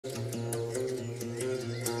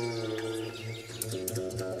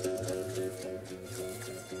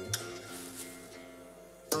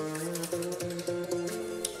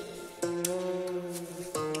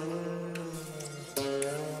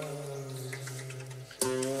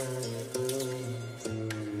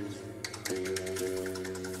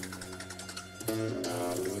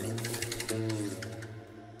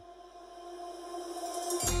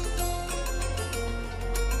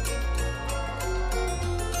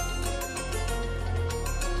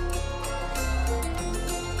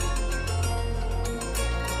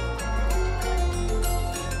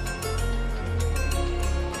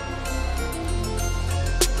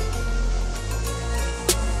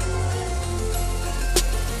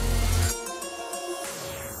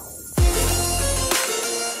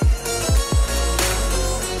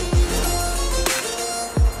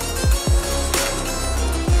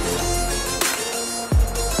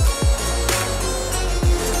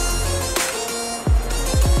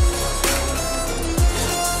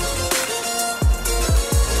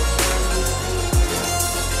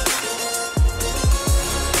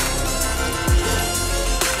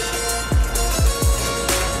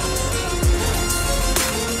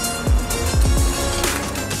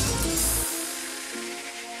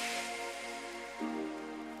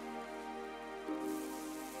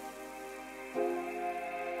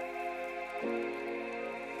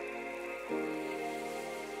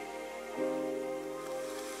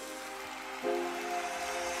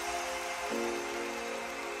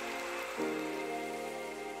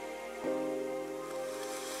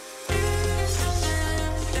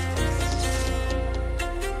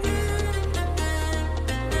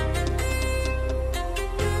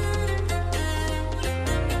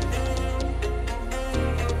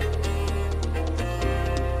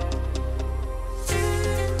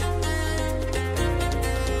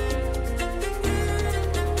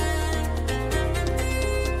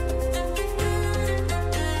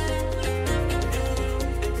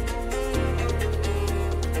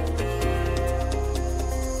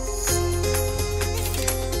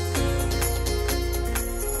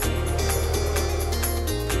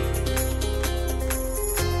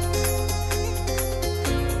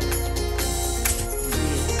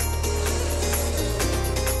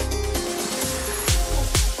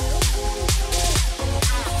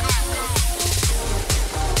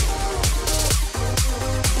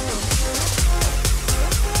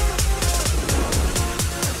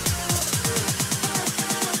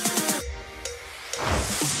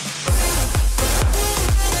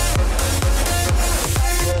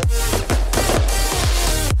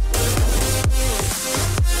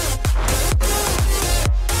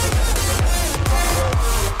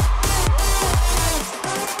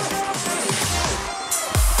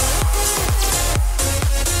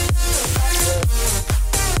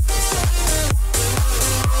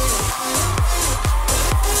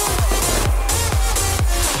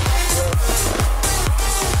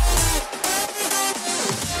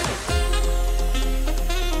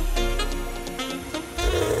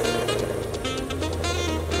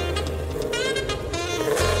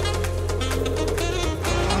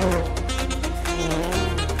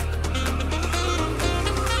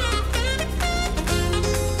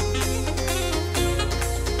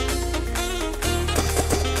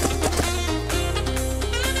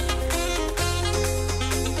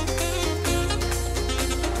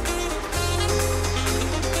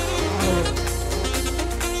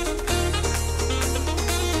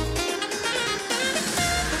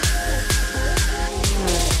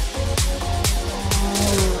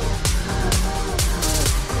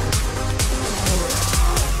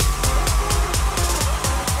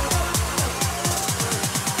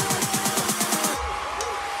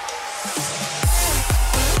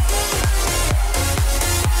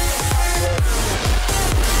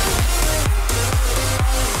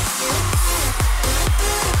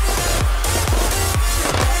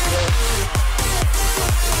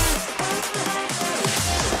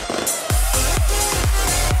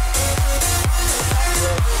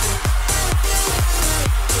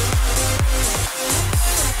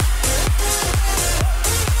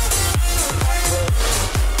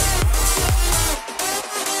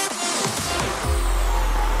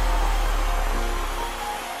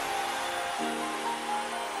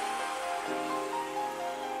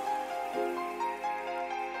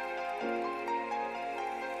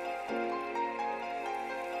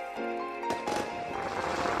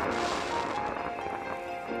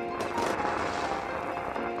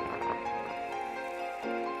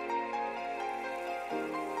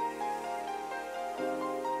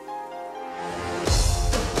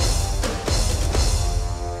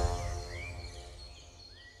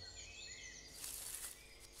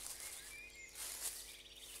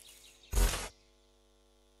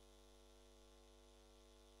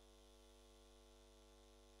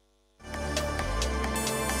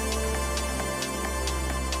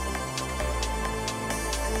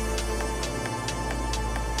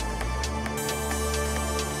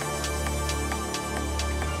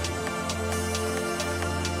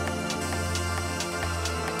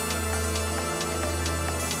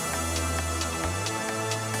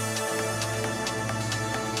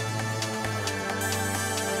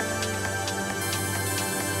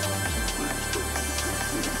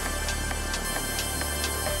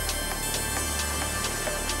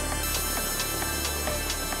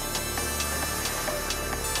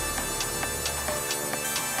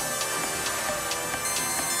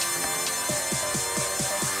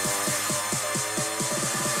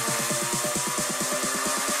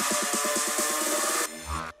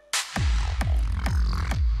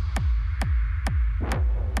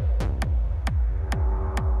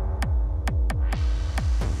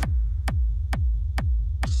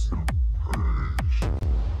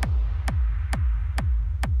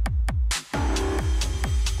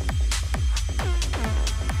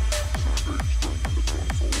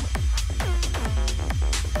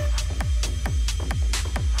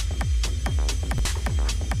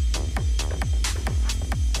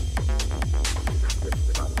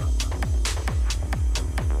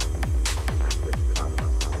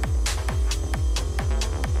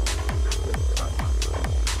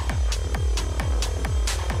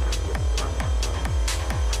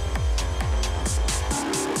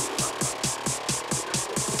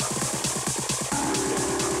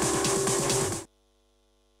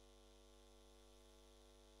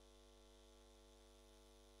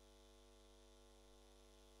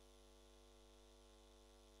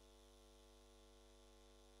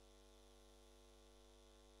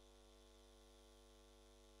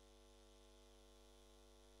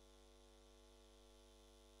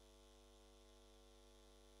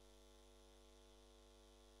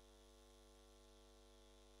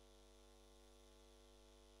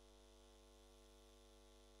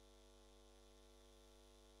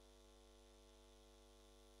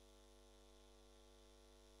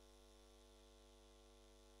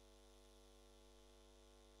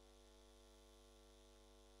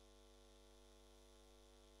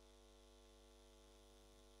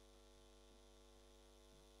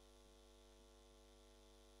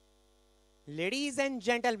Ladies and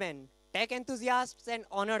gentlemen, tech enthusiasts and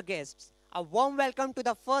honored guests, a warm welcome to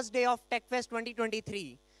the first day of Techfest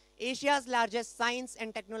 2023, Asia's largest science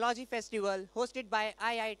and technology festival hosted by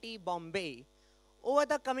IIT Bombay. Over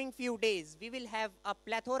the coming few days, we will have a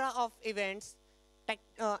plethora of events,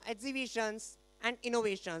 exhibitions, and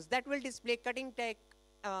innovations that will display cutting-edge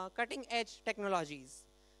technologies.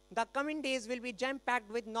 The coming days will be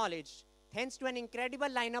jam-packed with knowledge, thanks to an incredible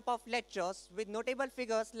lineup of lectures with notable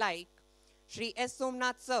figures like Shri S.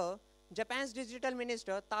 Somnath Sir, Japan's Digital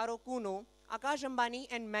Minister Taro Kuno, Akash Ambani,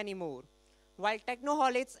 and many more. While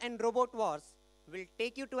Technoholics and Robot Wars will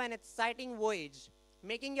take you to an exciting voyage,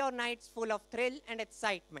 making your nights full of thrill and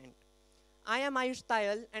excitement. I am Ayush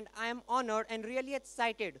Tayal, and I am honored and really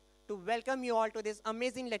excited to welcome you all to this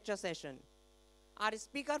amazing lecture session. Our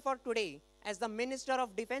speaker for today, as the Minister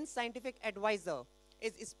of Defense Scientific Advisor,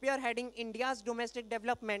 is spearheading India's domestic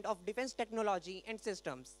development of defense technology and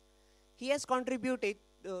systems. He has contributed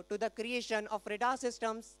to the creation of radar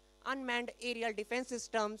systems, unmanned aerial defense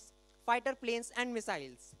systems, fighter planes, and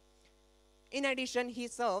missiles. In addition, he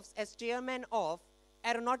serves as chairman of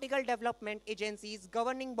Aeronautical Development Agency's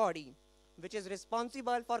governing body, which is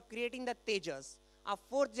responsible for creating the Tejas, a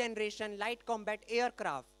fourth-generation light combat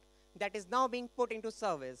aircraft that is now being put into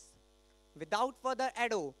service. Without further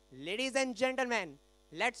ado, ladies and gentlemen,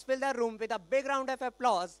 let's fill the room with a big round of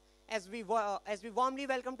applause as we warmly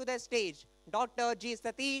welcome to the stage Dr. G.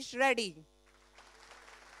 Satheesh Reddy.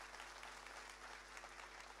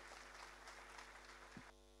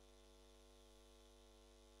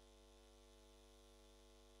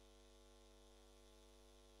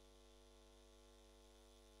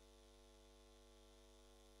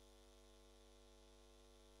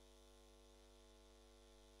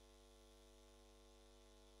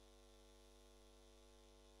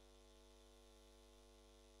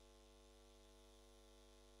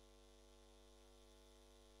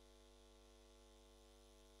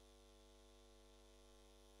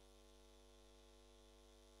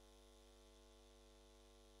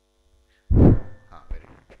 Very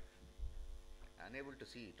good. Unable to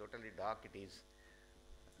see, totally dark it is.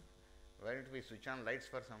 Why don't we switch on lights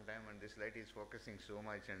for some time, and this light is focusing so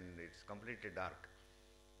much and it's completely dark.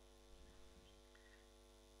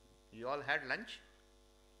 You all had lunch?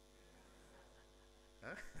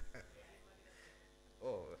 Huh?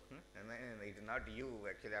 Oh, and it's not you,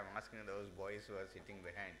 actually I'm asking those boys who are sitting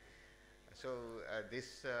behind. So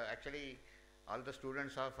this actually all the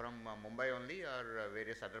students are from Mumbai only, or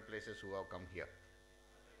various other places who have come here?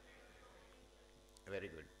 Very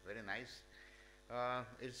good, very nice.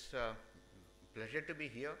 It's a pleasure to be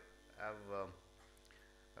here.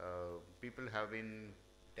 People have been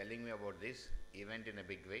telling me about this event in a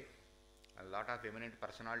big way. A lot of eminent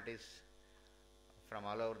personalities from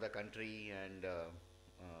all over the country, and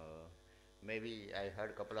maybe I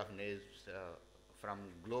heard a couple of names from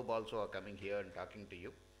Globe also are coming here and talking to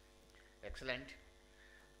you. Excellent.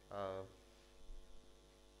 Uh,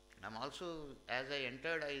 I'm also, as I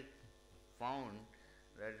entered, I found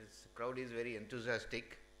that this crowd is very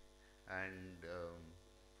enthusiastic and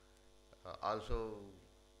also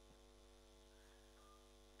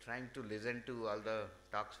trying to listen to all the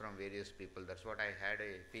talks from various people. That's what I had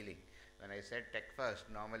a feeling. When I said Tech First,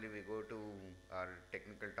 normally we go to our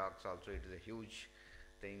technical talks also. It is a huge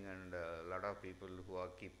thing, and a lot of people who are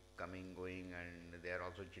keep coming, going, and they are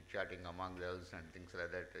also chit-chatting among themselves and things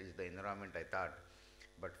like that is the environment I thought.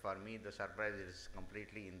 But for me, the surprise is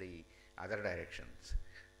completely in the other directions.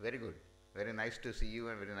 Very good. Very nice to see you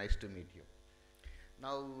and very nice to meet you.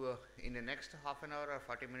 Now, in the next half an hour or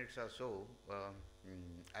 40 minutes or so,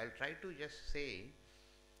 I'll try to just say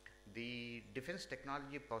the defense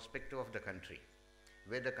technology perspective of the country,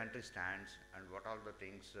 where the country stands and what all the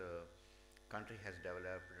things country has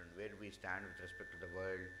developed and where we stand with respect to the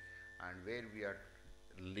world and where we are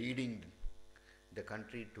leading the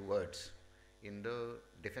country towards in the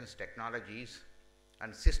defense technologies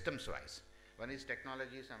and systems wise. One is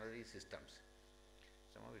technologies, another is systems.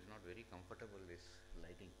 Somehow it's not very comfortable, this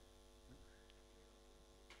lighting.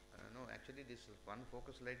 No, actually this one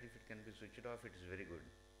focus light, if it can be switched off, it is very good.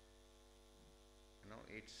 No,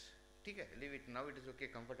 it's okay, leave it. Now it is okay,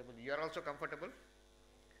 comfortable. You are also comfortable?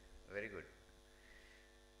 Very good.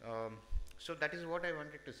 So that is what I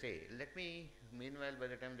wanted to say. Let me, meanwhile, by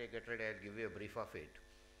the time they get ready, I'll give you a brief of it.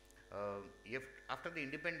 If after the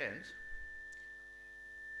independence,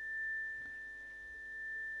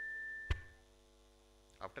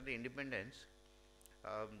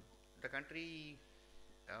 the country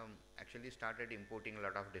actually started importing a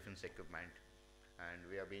lot of defense equipment, and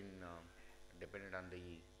we have been dependent on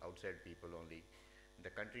the outside people only. The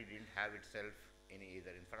country didn't have itself any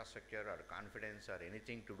either infrastructure or confidence or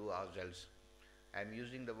anything to do ourselves. I am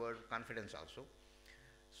using the word confidence also.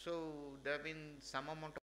 So there have been some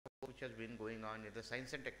amount of work which has been going on in the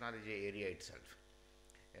science and technology area itself.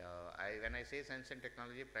 When I say science and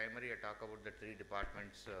technology, primarily I talk about the three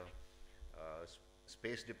departments: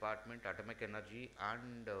 space department, atomic energy,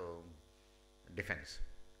 and defense.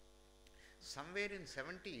 Somewhere in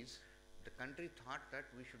 70s, the country thought that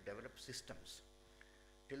we should develop systems.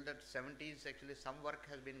 Till that 70s, actually, some work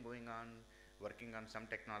has been going on, working on some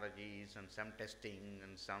technologies and some testing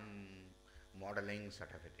and some modeling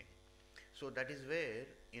sort of a thing. So that is where,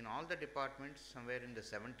 in all the departments, somewhere in the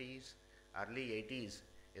 70s, early 80s,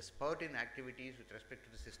 a spurt in activities with respect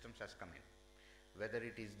to the systems has come in. Whether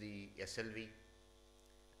it is the SLV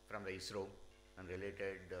from the ISRO and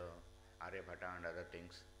related Aryabhata and other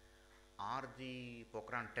things, or the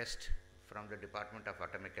Pokhran test from the Department of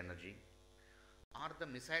Atomic Energy, or the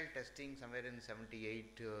missile testing somewhere in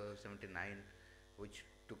 78, 79, which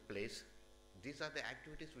took place. These are the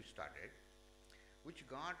activities which started, which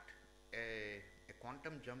got a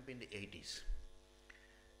quantum jump in the 80s.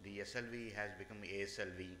 The SLV has become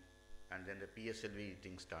ASLV, and then the PSLV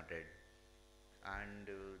thing started, and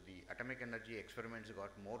the atomic energy experiments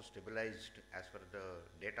got more stabilized as per the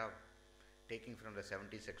data taking from the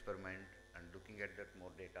 70s experiment and looking at that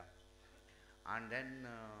more data. And then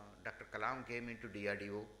Dr. Kalam came into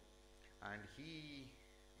DRDO, and he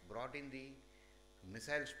brought in the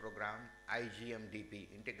missiles program, IGMDP,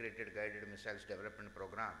 Integrated Guided Missiles Development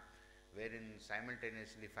Program, wherein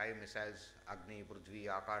simultaneously 5 missiles, Agni, Prithvi,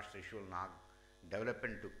 Akash, Trishul, Nag,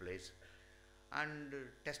 development took place, and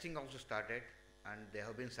testing also started, and they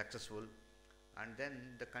have been successful. And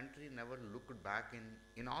then the country never looked back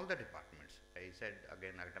in all the departments. I said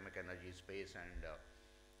again, atomic energy, space, and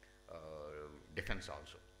defense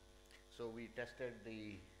also. So we tested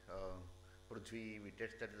the Prithvi, we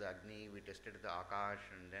tested the Agni, we tested the Akash,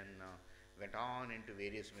 and then went on into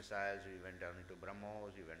various missiles. We went on into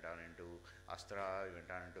BrahMos, we went on into Astra, we went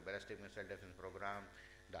on into ballistic missile defense program.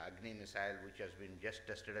 The Agni missile, which has been just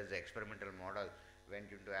tested as an experimental model, went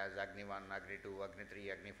into as Agni 1, Agni 2, Agni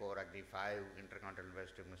 3, Agni 4, Agni 5, intercontinental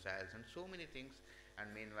ballistic missiles, and so many things. And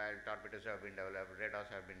meanwhile, torpedoes have been developed, radars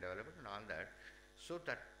have been developed, and all that. So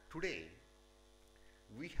that today,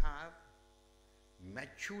 we have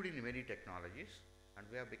matured in many technologies, and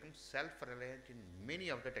we have become self-reliant in many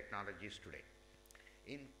of the technologies today.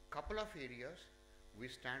 In couple of areas, we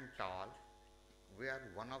stand tall. We are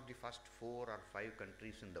one of the first 4 or 5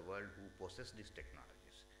 countries in the world who possess these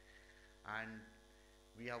technologies. And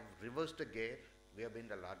we have reversed the gear. We have been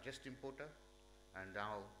the largest importer, and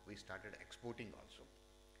now we started exporting also.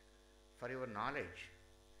 For your knowledge,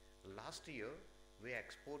 last year we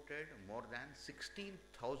exported more than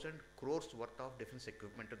 16,000 crores worth of defense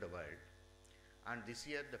equipment to the world, and this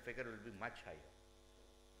year the figure will be much higher.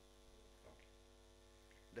 Okay.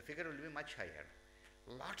 The figure will be much higher.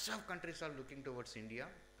 Lots of countries are looking towards India,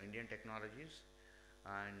 Indian technologies,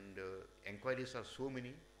 and inquiries are so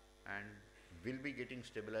many, and will be getting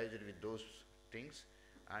stabilized with those things,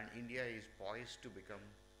 and India is poised to become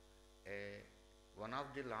one of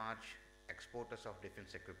the large exporters of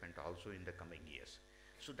defense equipment also in the coming years.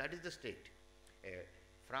 So that is the state.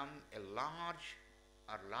 From a large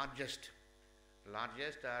or largest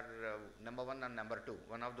or number 1 and number 2,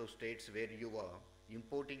 one of those states where you were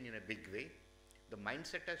importing in a big way, the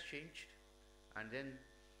mindset has changed, and then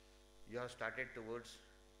you have started towards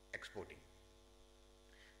exporting.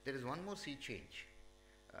 There is one more sea change.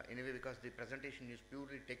 Anyway, because the presentation is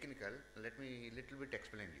purely technical, let me little bit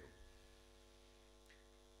explain you.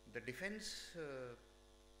 The defense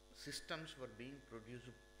systems were being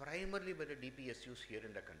produced primarily by the DPSUs here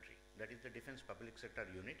in the country. That is the defense public sector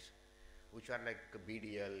units, which are like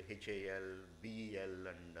BDL, HAL,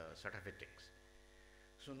 BEL, and sort of things.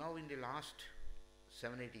 So now in the last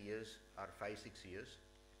 7-8 years or 5-6 years,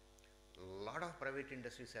 a lot of private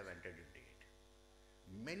industries have entered into it.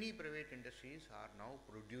 Many private industries are now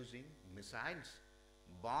producing missiles,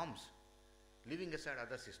 bombs, leaving aside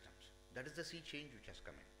other systems. That is the sea change which has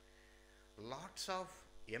come in. Lots of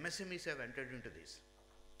MSMEs have entered into this.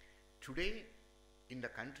 Today in the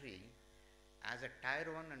country, as a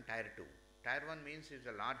tier 1 and tier 2, tier 1 means is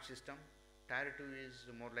a large system, tier 2 is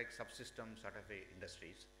more like subsystem sort of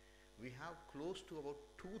industries. We have close to about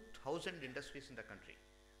 2,000 industries in the country,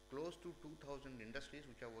 close to 2,000 industries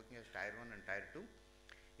which are working as tier 1 and tier 2.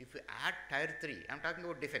 If we add tier 3, I am talking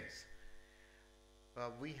about defense,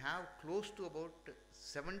 we have close to about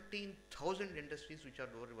 17,000 industries which are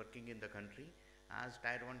working in the country as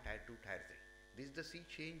tier 1, tier 2, tier 3. This is the sea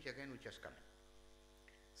change again which has come.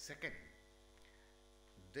 Second,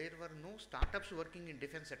 there were no startups working in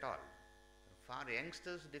defense at all. For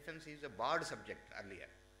youngsters, defense is a barred subject earlier,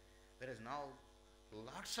 whereas now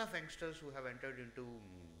lots of youngsters who have entered into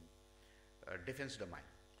defense domain.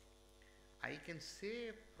 I can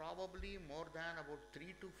say probably more than about 3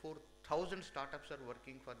 to 4,000 startups are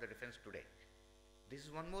working for the defense today. This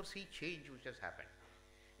is one more sea change which has happened.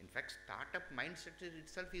 In fact, startup mindset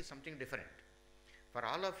itself is something different. For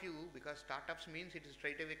all of you, because startups means it is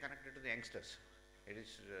straight away connected to the youngsters. It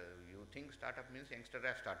is, you think startup means youngsters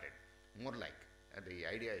have started. More like, the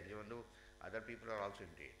idea is, even though other people are also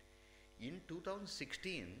into it. In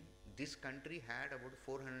 2016, this country had about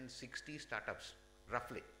 460 startups,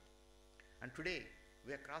 roughly. And today,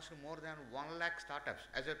 we have crossed more than 1 lakh startups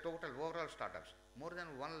as a total overall startups. More than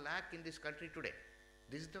 1 lakh in this country today.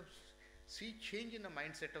 This is the sea change in the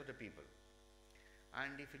mindset of the people.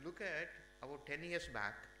 And if you look at about 10 years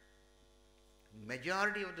back,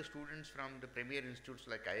 majority of the students from the premier institutes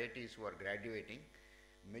like IITs who are graduating,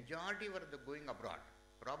 majority were going abroad.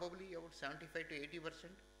 Probably about 75 to 80%.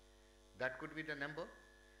 That could be the number.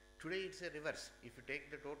 Today it's a reverse. If you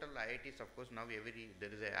take the total IITs, of course now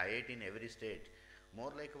there is a IIT in every state.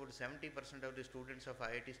 More like about 70% of the students of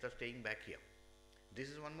IITs are staying back here. This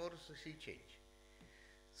is one more sea change.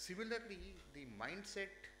 Similarly, the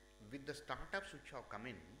mindset with the startups which have come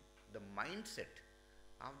in, the mindset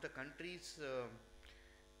of the country's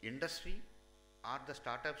industry or the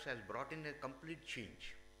startups has brought in a complete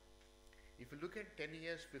change. If you look at 10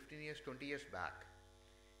 years, 15 years, 20 years back,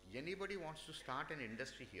 anybody wants to start an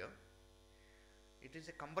industry here, it is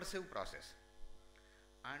a cumbersome process.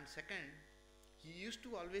 And second, he used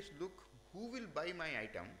to always look who will buy my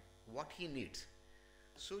item, what he needs.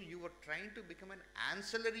 So you were trying to become an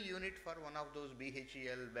ancillary unit for one of those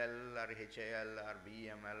BHEL, BEL or HAL or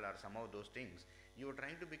BEML or some of those things. You were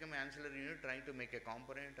trying to become an ancillary unit, trying to make a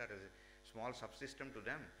component or a small subsystem to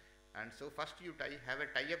them. And so first you have a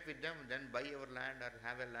tie-up with them, then buy our land or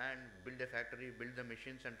have a land, build a factory, build the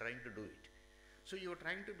machines and trying to do it. So you are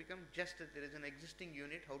trying to become just, there is an existing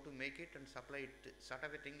unit, how to make it and supply it, sort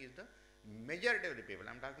of a thing is the majority of the people.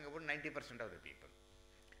 I am talking about 90% of the people.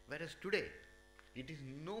 Whereas today, it is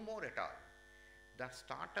no more at all. The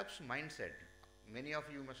startups mindset, many of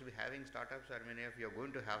you must be having startups or many of you are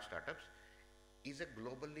going to have startups, is a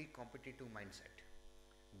globally competitive mindset.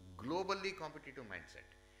 Globally competitive mindset.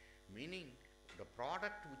 Meaning the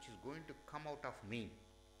product which is going to come out of me,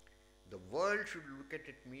 the world should look at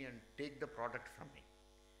me and take the product from me.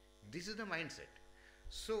 This is the mindset.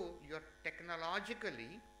 So you are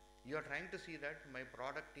technologically, you are trying to see that my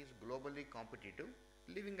product is globally competitive,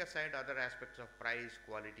 leaving aside other aspects of price,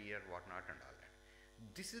 quality or whatnot and all that.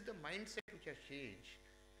 This is the mindset which has changed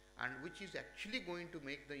and which is actually going to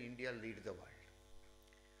make the India lead the world.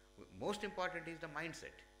 Most important is the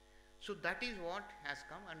mindset. So that is what has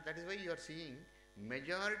come, and that is why you are seeing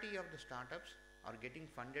majority of the startups are getting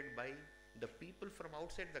funded by the people from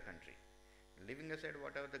outside the country. Leaving aside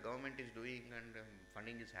whatever the government is doing and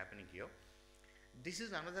funding is happening here, this is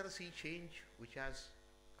another sea change which has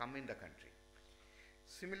come in the country.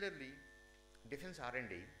 Similarly, defense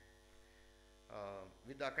R&D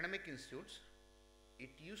with the academic institutes, it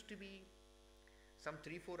used to be some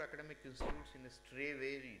 3-4 academic institutes in a stray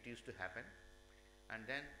way it used to happen, and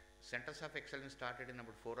then centers of excellence started in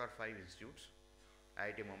about 4 or 5 institutes,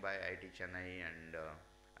 IIT Bombay, IIT Chennai and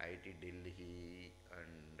IIT Delhi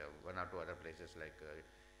and 1 or 2 other places like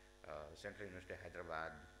Central University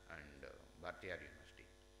Hyderabad and Bharatiya University.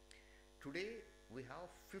 Today we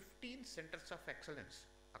have 15 centers of excellence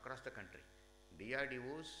across the country.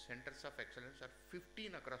 DRDO's centers of excellence are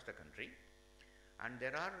 15 across the country, and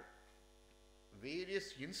there are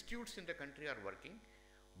various institutes in the country are working.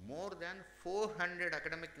 More than 400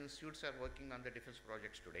 academic institutes are working on the defense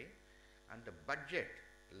projects today, and the budget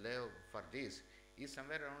for this is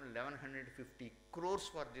somewhere around 1150 crores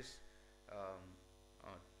for this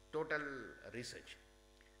total research.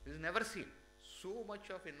 This is never seen. So much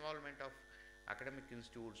of involvement of academic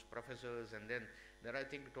institutes, professors, and then there are I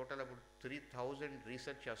think total about 3000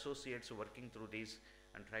 research associates working through this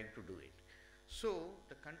and trying to do it. So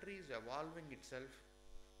the country is evolving itself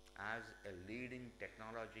as a leading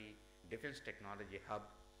technology, defense technology hub,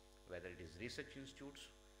 whether it is research institutes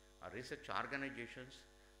or research organizations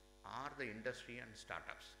or the industry and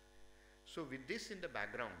startups. So with this in the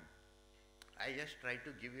background, I just try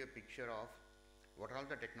to give you a picture of what are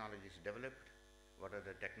the technologies developed, what are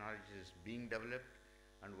the technologies being developed,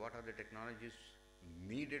 and what are the technologies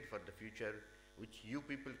needed for the future which you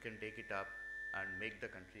people can take it up and make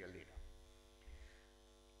the country a leader.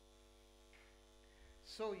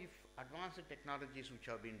 So if advanced technologies which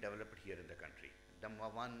have been developed here in the country, number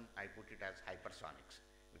one, I put it as hypersonics.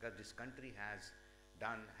 because this country has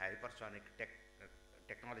done hypersonic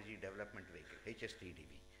technology development vehicle, HSTDV,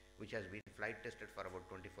 which has been flight tested for about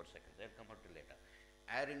 24 seconds. They'll come out to later.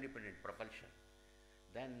 Air independent propulsion.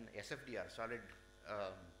 Then SFDR, solid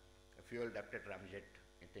fuel ducted ramjet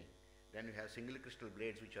thing. Then you have single crystal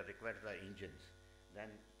blades which are required for the engines.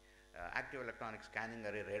 Then active electronic scanning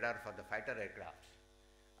array radar for the fighter aircrafts.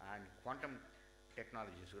 And quantum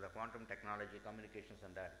technology, so the quantum technology, communications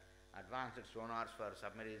and that. Advanced sonars for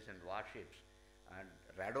submarines and warships. And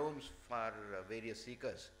radomes for various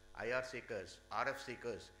seekers, IR seekers, RF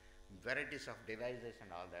seekers, varieties of devices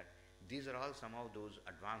and all that. These are all some of those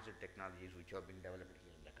advanced technologies which are being developed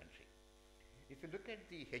here in the country. If you look at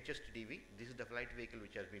the HSTDV, this is the flight vehicle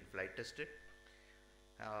which has been flight tested.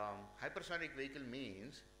 Hypersonic vehicle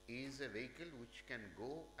means is a vehicle which can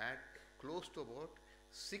go at close to about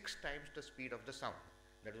 6 times the speed of the sound.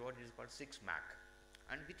 That is what is called 6 Mach.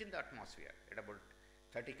 And within the atmosphere, at about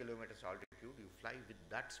 30 kilometers altitude, you fly with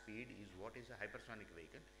that speed is what is a hypersonic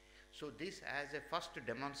vehicle. So this as a first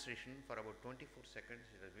demonstration for about 24 seconds,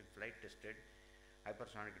 it has been flight tested,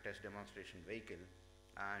 hypersonic test demonstration vehicle,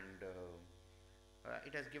 and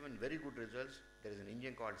it has given very good results. There is an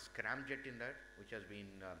engine called scramjet in that, which has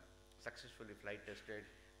been successfully flight tested,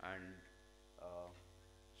 and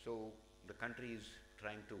so the country is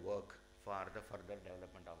trying to work for the further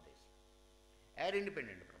development of this. Air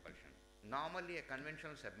independent propulsion. Normally a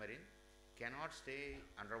conventional submarine cannot stay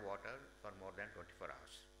underwater for more than 24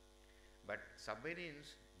 hours. But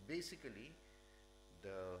submarines, basically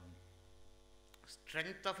the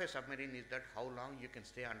strength of a submarine is that how long you can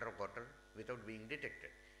stay underwater without being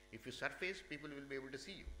detected. If you surface, people will be able to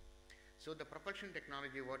see you. So the propulsion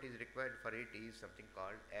technology, what is required for it is something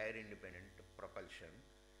called air independent propulsion,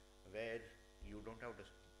 where you don't have to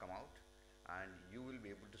come out and you will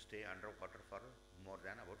be able to stay underwater for more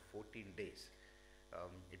than about 14 days.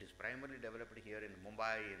 It is primarily developed here in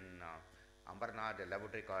Mumbai in Ambernath, a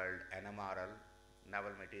laboratory called NMRL,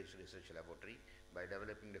 Naval Materials Research Laboratory. By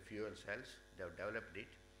developing the fuel cells, they have developed it,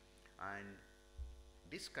 and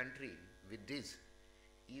this country with this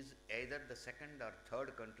is either the second or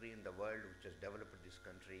third country in the world which has developed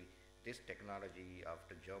this technology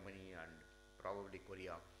after Germany and probably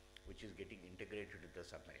Korea, which is getting integrated with the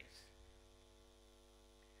submarines.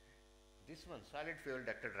 This one, solid fuel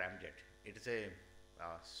ducted ramjet. It is a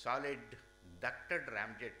solid ducted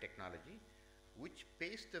ramjet technology which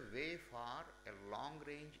paves the way for a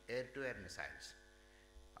long-range air-to-air missiles.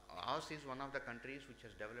 Ours is one of the countries which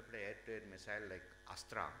has developed an air-to-air missile like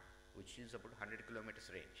Astra, which is about 100 kilometers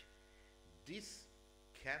range. This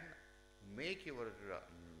can make your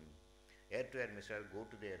air-to-air missile go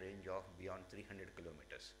to the range of beyond 300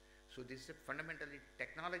 kilometers. So this is a fundamentally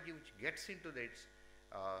technology which gets into its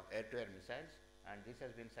air-to-air missiles, and this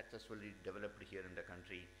has been successfully developed here in the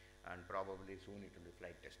country, and probably soon it will be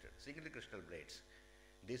flight tested. Single crystal blades.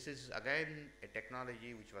 This is again a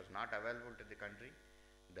technology which was not available to the country.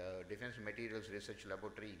 The Defense Materials Research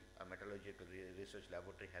Laboratory, a metallurgical research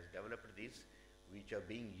laboratory, has developed these, which are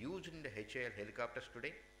being used in the HAL helicopters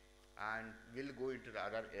today, and will go into the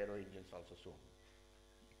other aero engines also soon.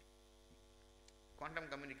 Quantum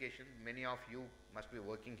communication, many of you must be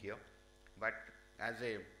working here, but as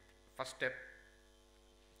a first step,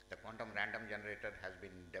 the quantum random generator has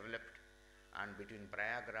been developed, and between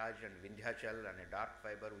Prayagraj and Vindhyachal and a dark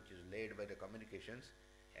fiber which is laid by the communications,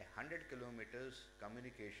 100 kilometers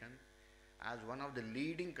communication as one of the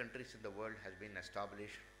leading countries in the world has been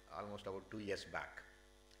established almost about 2 years back.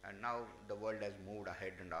 And now the world has moved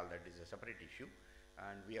ahead, and all that is a separate issue,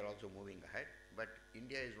 and we are also moving ahead. But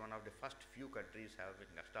India is one of the first few countries having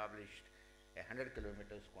established 100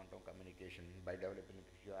 kilometers quantum communication by developing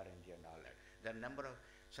QRNG and all that. The number of,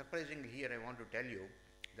 surprisingly here I want to tell you,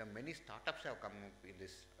 the many startups have come up in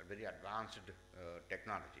this very advanced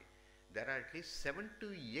technology. There are at least 7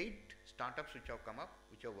 to 8 startups which have come up,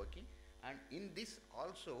 which are working, and in this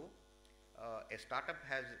also a startup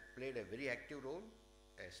has played a very active role.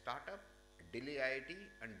 A startup, Delhi IIT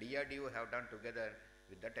and DRDO have done together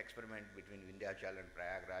with that experiment between Vindhyachal and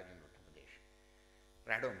Prayagraj in Uttar Pradesh.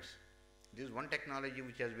 Radomes. This is one technology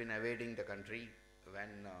which has been evading the country.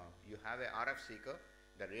 When you have a RF seeker,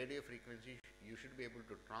 the radio frequency you should be able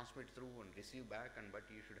to transmit through and receive back, and but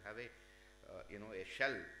you should have a a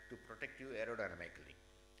shell to protect you aerodynamically.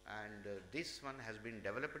 And this one has been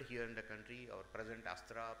developed here in the country. Our present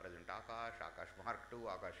Astra, present Akash, Akash Mark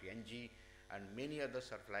II, Akash NG, and many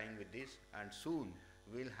others are flying with this, and soon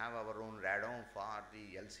we will have our own radome for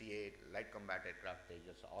the LCA, light combat aircraft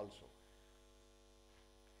Tejas also.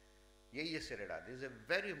 AESA radar, this is a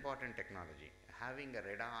very important technology. Having a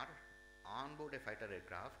radar on board a fighter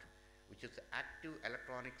aircraft which is active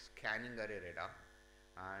electronic scanning array radar,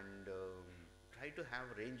 and try to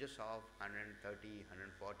have ranges of 130,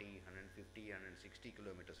 140, 150, 160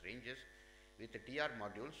 kilometers ranges with the TR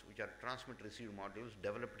modules, which are transmit receive modules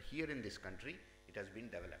developed here in this country. It has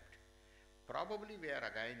been developed. Probably we are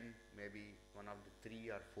again maybe one of the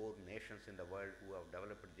 3 or 4 nations in the world who have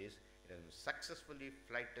developed this. It has been successfully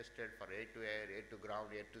flight tested for air to air, air to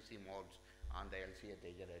ground, air to sea modes on the LCA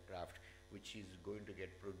Tejas aircraft, which is going to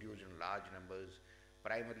get produced in large numbers,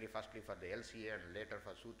 primarily firstly for the LCA and later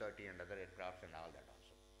for Su-30 and other aircrafts and all that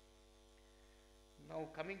also.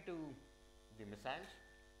 Now coming to the missiles,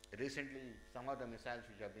 recently some of the missiles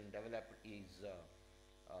which have been developed is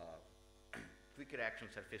quick reaction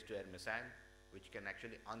surface to air missile, which can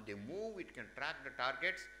actually on the move it can track the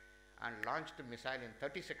targets and launch the missile in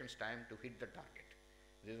 30 seconds time to hit the target.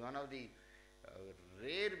 This is one of the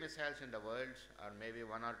rare missiles in the world, or maybe 1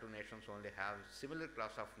 or 2 nations only have similar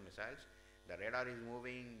class of missiles. The radar is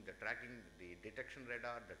moving, the tracking, the detection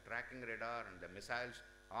radar, the tracking radar, and the missiles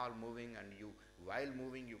all moving, and you while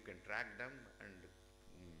moving you can track them and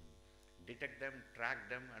detect them, track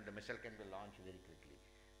them, and the missile can be launched very quickly.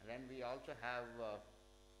 And then we also have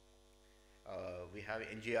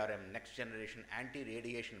NGRM, next generation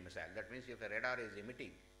anti-radiation missile. That means if a radar is emitting,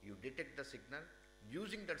 you detect the signal,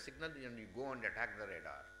 using that signal and you go and attack the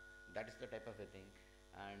radar. That is the type of a thing.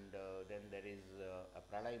 And then there is a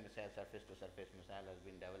Pralay missile, surface to surface missile has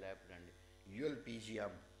been developed, and ULPGM,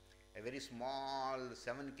 a very small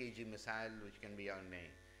 7 kg missile which can be on a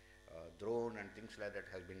drone and things like that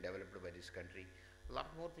has been developed by this country. A lot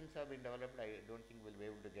more things have been developed. I don't think we'll be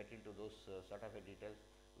able to get into those sort of details.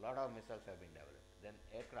 A lot of missiles have been developed. Then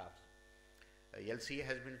aircrafts. LCA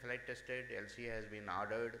has been flight tested. LCA has been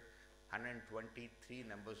ordered 123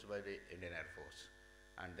 numbers by the Indian Air Force.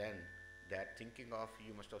 And then they are thinking of,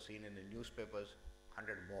 you must have seen in the newspapers,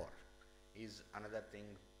 100 more is another thing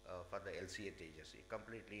for the LCA Tejas, a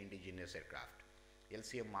completely indigenous aircraft.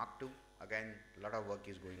 LCA Mark II, again, a lot of work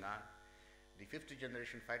is going on. The 5th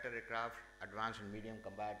generation fighter aircraft, advanced and medium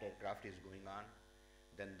combat aircraft is going on.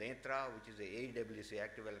 Then Netra, which is a AEWC,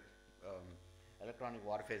 active electronic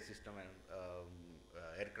warfare system and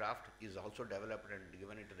aircraft, is also developed and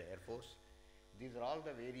given into the Air Force. These are all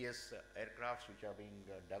the various aircrafts which are being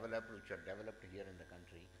developed, which are developed here in the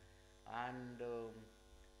country. And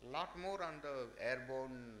a lot more on the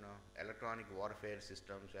airborne electronic warfare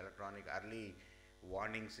systems, electronic early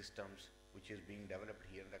warning systems, which is being developed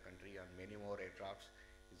here in the country, and many more aircrafts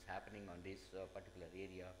is happening on this particular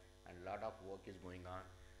area, and a lot of work is going on.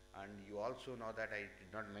 And you also know that I did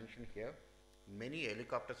not mention here, many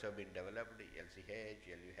helicopters have been developed, LCH,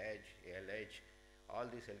 LUH, ALH, all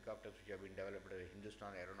these helicopters which have been developed,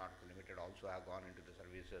 Hindustan Aeronautical Limited also have gone into the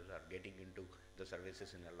services, are getting into the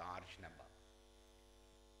services in a large number.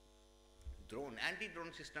 Drone,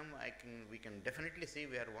 anti-drone system, we can definitely say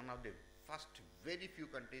we are one of the first, very few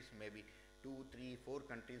countries, maybe 2, 3, 4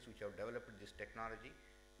 countries which have developed this technology,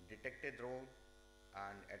 detect a drone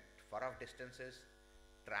and at far off distances,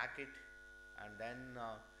 track it, and then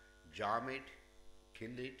jam it,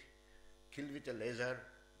 kill with a laser,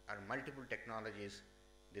 and multiple technologies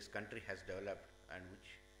this country has developed, and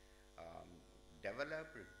which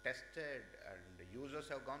developed, tested, and users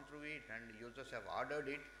have gone through it, and users have ordered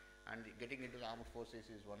it, and getting into the armed forces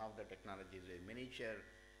is one of the technologies, a miniature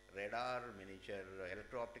radar, miniature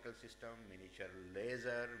electro-optical system, miniature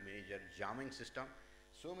laser, miniature jamming system,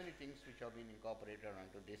 so many things which have been incorporated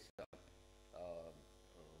onto this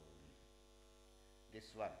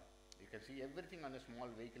this one. You can see everything on a small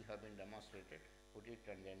vehicle have been demonstrated, put it,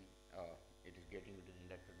 and then it is getting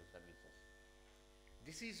inducted to services.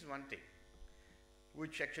 This is one thing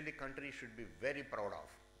which actually country should be very proud of.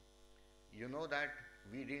 You know that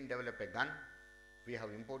we didn't develop a gun, we have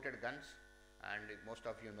imported guns, and most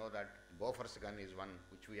of you know that Bofors gun is one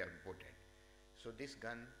which we have imported. So this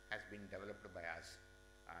gun has been developed by us,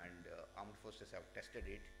 and armed forces have tested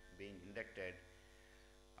it, being inducted.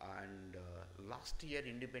 And last year,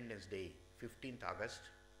 Independence Day, 15th August,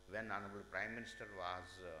 when Honorable Prime Minister was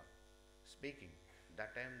speaking,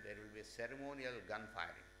 that time there will be a ceremonial gun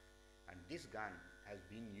firing, and this gun has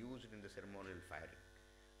been used in the ceremonial firing.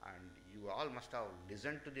 And you all must have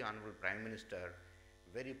listened to the Honorable Prime Minister,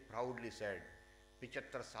 very proudly said,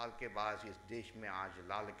 75 साल के बाद इस देश में आज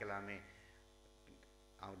लाल किला में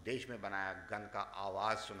देश में बनाया गन का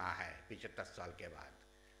आवाज़ सुना है 75 साल के बाद.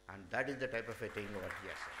 And that is the type of a thing what he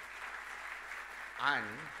has said.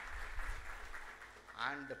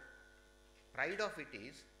 And the pride of it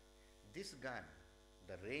is, this gun,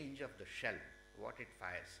 the range of the shell, what it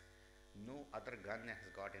fires, no other gun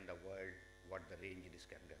has got in the world what the range this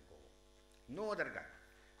can go. No other gun.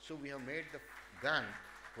 So we have made the gun,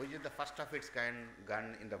 which is the first of its kind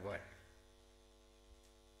gun in the world.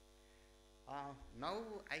 Now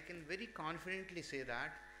I can very confidently say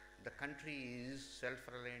that the country is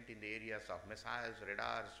self-reliant in the areas of missiles,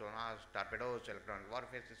 radars, sonars, torpedoes, electronic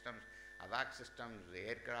warfare systems, AWACS systems,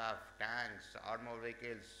 aircraft, tanks, armored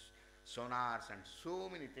vehicles, sonars, and so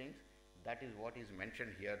many things. That is what is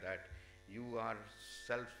mentioned here, that you are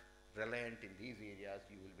self-reliant in these areas,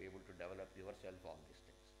 you will be able to develop yourself all these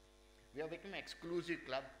things. We have become an exclusive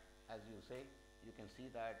club, as you say. You can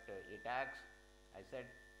see that attacks, I said,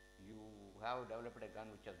 you have developed a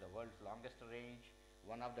gun which has the world's longest range,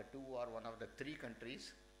 one of the two or one of the three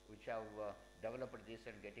countries which have developed this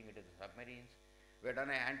and getting it to the submarines. We have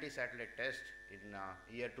done an anti-satellite test in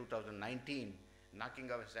year 2019,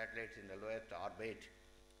 knocking our satellites in the lowest orbit.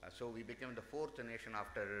 So we became the fourth nation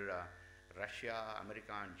after Russia,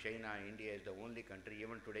 America, and China. India is the only country.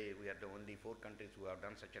 Even today, we are the only 4 countries who have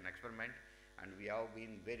done such an experiment, and we have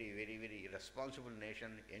been very, very, very responsible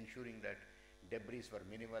nation, ensuring that debris were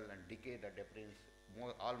minimal and decay the debris.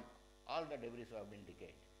 All the debris have been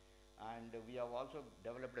decayed. And we have also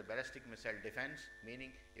developed a ballistic missile defense, meaning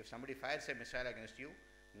if somebody fires a missile against you,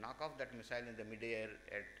 knock off that missile in the mid-air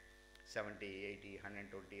at 70, 80,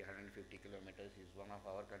 120, 150 kilometers is one of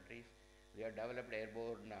our countries. We have developed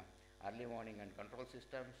airborne early warning and control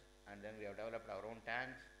systems, and then we have developed our own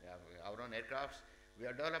tanks, we have our own aircrafts, we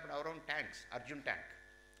have developed our own tanks, Arjun tank.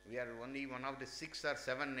 We are only one of the 6 or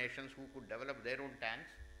 7 nations who could develop their own tanks,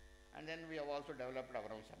 and then we have also developed our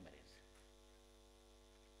own submarines.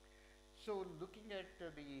 So looking at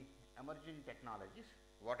the emerging technologies,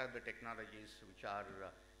 what are the technologies which are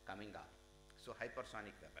coming up? So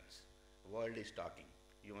hypersonic weapons, world is talking.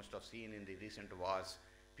 You must have seen in the recent wars,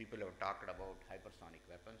 people have talked about hypersonic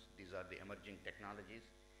weapons. These are the emerging technologies.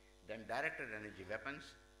 Then directed energy weapons,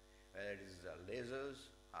 it is lasers,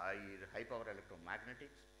 high power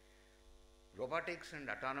electromagnetics, robotics and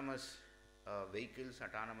autonomous vehicles,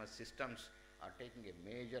 autonomous systems are taking a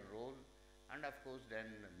major role. And of course,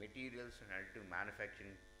 then materials and additive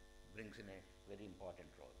manufacturing brings in a very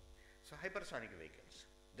important role. So hypersonic vehicles.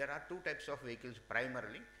 There are 2 types of vehicles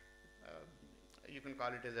primarily. You can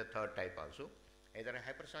call it as a third type also. Either a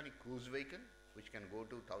hypersonic cruise vehicle, which can go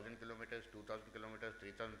to 1000 kilometers, 2000 kilometers,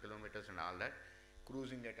 3000 kilometers and all that,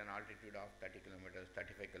 cruising at an altitude of 30 kilometers,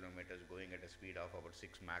 35 kilometers, going at a speed of about 6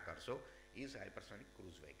 Mach or so, is hypersonic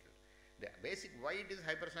cruise vehicle. The basic, why it is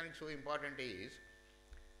hypersonic so important is,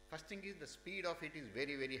 first thing is the speed of it is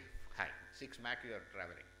very, very high. 6 Mach you are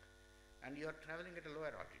traveling, and you are traveling at a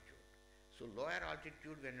lower altitude. So lower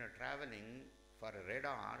altitude, when you are traveling for a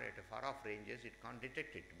radar at a far off ranges, it can't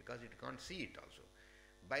detect it because it can't see it also.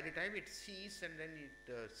 By the time it sees and then it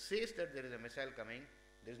says that there is a missile coming,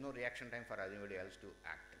 there is no reaction time for anybody else to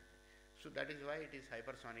act. So that is why it is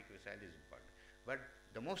hypersonic missile is important. But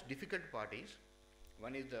the most difficult part is,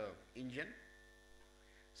 one is the engine.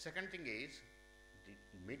 Second thing is, the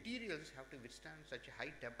materials have to withstand such a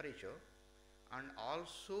high temperature, and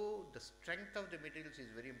also the strength of the materials is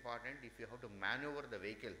very important. If you have to maneuver the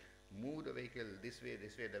vehicle, move the vehicle this way,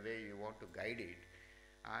 the way you want to guide it,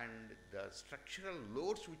 and the structural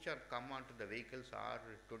loads which are come onto the vehicles are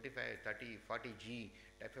 25, 30, 40 G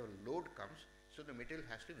type of load comes, so the material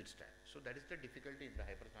has to withstand. So that is the difficulty in the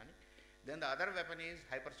hypersonic. Then the other weapon is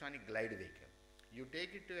hypersonic glide vehicle. You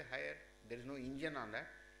take it to a higher, there is no engine on that,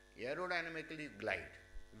 aerodynamically glide,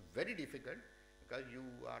 very difficult, because you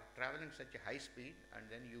are traveling such a high speed, and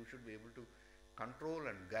then you should be able to control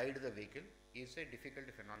and guide the vehicle. Is a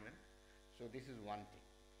difficult phenomenon. So this is one thing.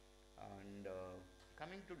 And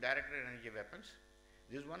coming to directed energy weapons,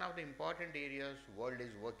 this is one of the important areas world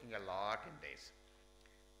is working a lot in this.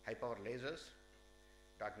 High power lasers,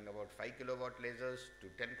 talking about 5 kilowatt lasers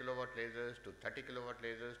to 10 kilowatt lasers to 30 kilowatt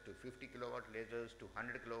lasers to 50 kilowatt lasers to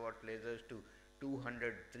 100 kilowatt lasers to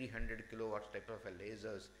 200, 300 kilowatts type of a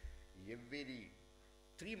lasers. Every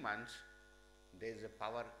 3 months there is a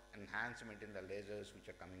power enhancement in the lasers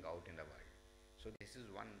which are coming out in the world. So this is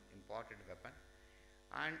one important weapon,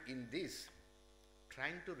 and in this,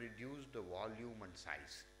 trying to reduce the volume and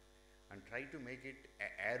size and try to make it an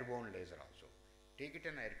airborne laser also. Take it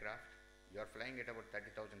an aircraft, you are flying at about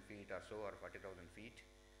 30,000 feet or so, or 40,000 feet,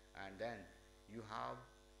 and then you have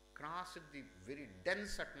crossed the very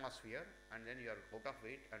dense atmosphere, and then you are out of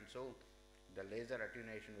it, and so the laser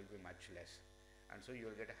attenuation will be much less, and so you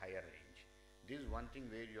will get a higher range. This is one thing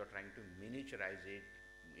where you are trying to miniaturize it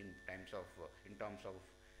in terms of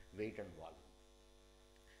weight and volume.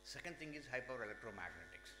 Second thing is high power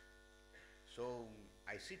electromagnetics. So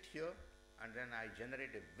I sit here and then I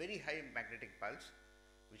generate a very high magnetic pulse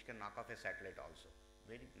which can knock off a satellite also.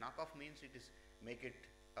 Knock off means it is make it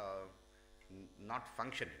uh, not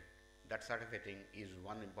functioning. That sort of a thing is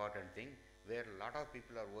one important thing where a lot of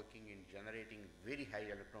people are working in generating very high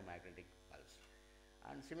electromagnetic pulse.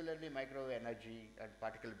 And similarly, microwave energy and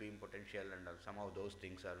particle beam potential and some of those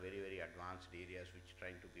things are very, very advanced areas which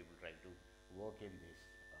people trying to work in these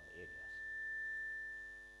areas.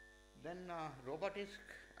 Then robotics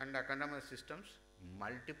and autonomous systems,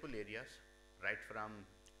 multiple areas, right from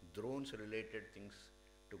drones related things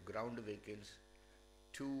to ground vehicles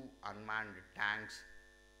to unmanned tanks,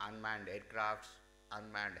 unmanned aircrafts,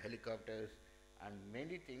 unmanned helicopters, and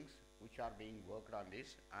many things which are being worked on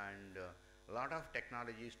this, and a lot of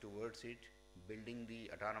technologies towards it, building the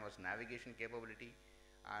autonomous navigation capability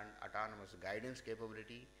and autonomous guidance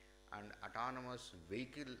capability and autonomous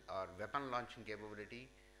vehicle or weapon launching capability,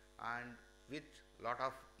 and with lot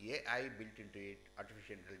of AI built into it,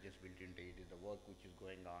 artificial intelligence built into it is the work which is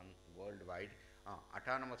going on worldwide.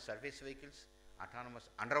 Autonomous surface vehicles, autonomous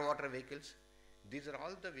underwater vehicles, these are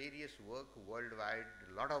all the various work worldwide.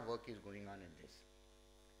 A lot of work is going on in this.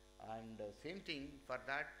 And same thing for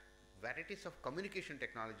that, varieties of communication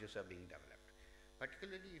technologies are being developed.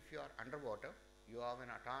 Particularly if you are underwater, you have an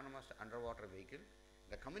autonomous underwater vehicle.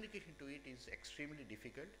 The communication to it is extremely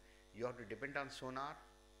difficult. You have to depend on sonar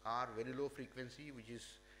or very low frequency, which is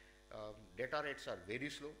data rates are very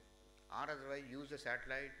slow, or otherwise use the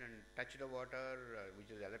satellite and touch the water, which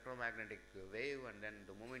is electromagnetic wave, and then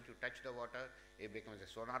the moment you touch the water, it becomes a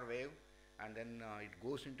sonar wave, and then it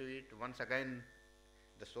goes into it. Once again,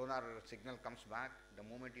 the sonar signal comes back. The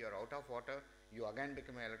moment you are out of water, you again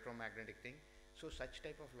become an electromagnetic thing. So such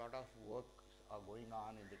type of lot of work are going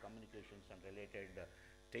on in the communications and related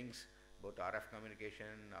things, both RF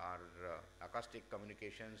communication or acoustic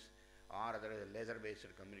communications or other laser-based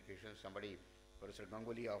communications. Somebody, Professor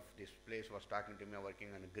Ganguly of this place was talking to me,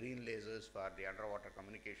 working on green lasers for the underwater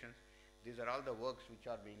communications. These are all the works which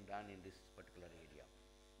are being done in this particular area.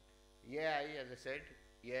 AI, as I said,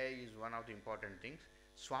 AI is one of the important things.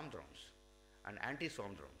 Swarm drones and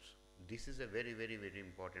anti-swarm drones. This is a very, very, very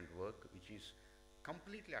important work which is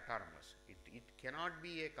completely autonomous. It cannot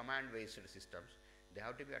be a command-based systems. They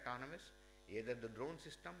have to be autonomous, either the drone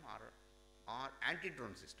system or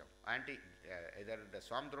anti-drone system. Either the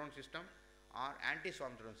swarm drone system or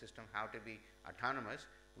anti-swarm drone system have to be autonomous,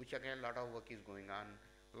 which again a lot of work is going on.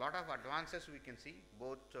 A lot of advances we can see,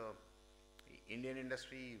 both Indian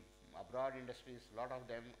industry, abroad industries, a lot of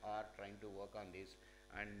them are trying to work on this,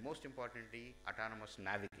 and most importantly, autonomous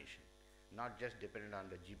navigation. Not just dependent on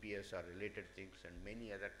the GPS or related things, and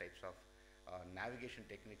many other types of navigation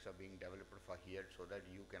techniques are being developed for here so that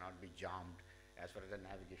you cannot be jammed as far as the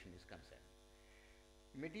navigation is concerned.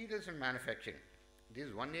 Materials and manufacturing.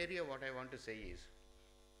 This is one area what I want to say is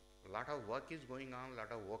a lot of work is going on, a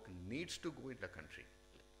lot of work needs to go in the country.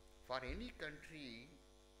 For any country,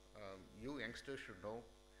 you youngsters should know,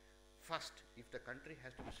 first, if the country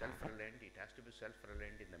has to be self-reliant, it has to be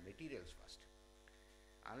self-reliant in the materials first.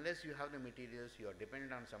 Unless you have the materials, you are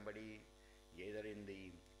dependent on somebody, either in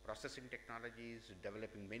the processing technologies,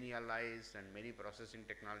 developing many alloys and many processing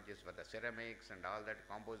technologies for the ceramics and all that,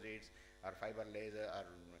 composites or fiber laser,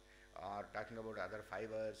 or talking about other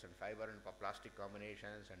fibers and fiber and plastic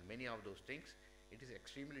combinations and many of those things. It is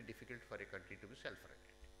extremely difficult for a country to be self-reliant.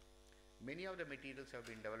 Many of the materials have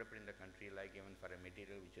been developed in the country, like even for a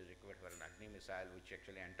material which is required for an Agni missile, which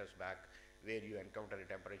actually enters back where you encounter a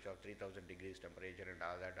temperature of 3000 degrees temperature and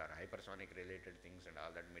all that, or hypersonic related things and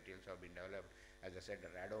all that. Materials have been developed. As I said,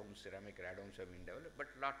 the radomes, ceramic radomes have been developed, but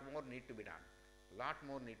lot more need to be done. Lot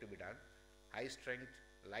more need to be done. High strength,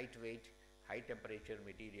 lightweight, high temperature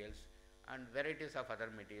materials and varieties of other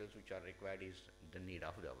materials which are required is the need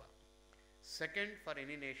of the hour. Second, for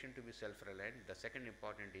any nation to be self-reliant, the second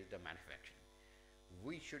important is the manufacturing.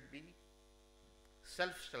 We should be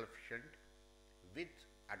self-sufficient with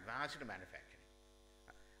advanced manufacturing.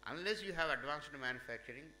 Unless you have advanced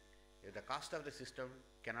manufacturing, the cost of the system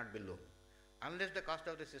cannot be low. Unless the cost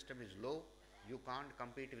of the system is low, you can't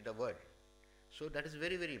compete with the world. So that is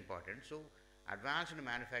very, very important. So advanced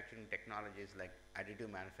manufacturing technologies like additive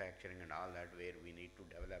manufacturing and all that, where we need to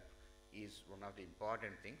develop, is one of the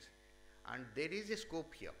important things. And there is a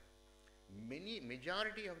scope here.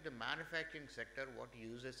 Majority of the manufacturing sector what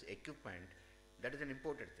uses equipment, that is an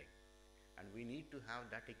imported thing, and we need to have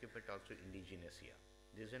that equipment also indigenous here.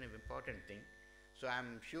 This is an important thing. So I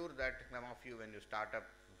am sure that some of you, when you start up,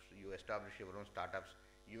 you establish your own startups,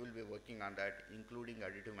 you will be working on that, including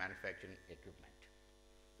additive manufacturing equipment.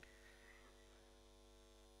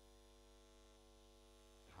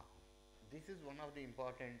 This is one of the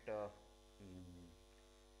important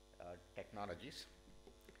technologies.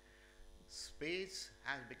 Space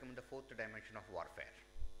has become the fourth dimension of warfare.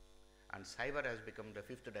 and cyber has become the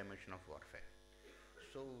fifth dimension of warfare.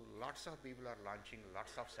 So lots of people are launching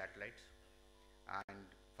lots of satellites and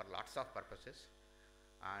for lots of purposes,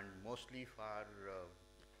 and mostly for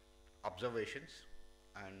observations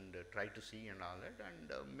and try to see and all that,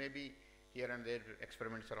 and maybe here and there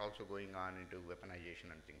experiments are also going on into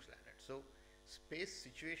weaponization and things like that. So space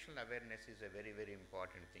situational awareness is a very, very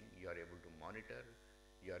important thing. You are able to monitor,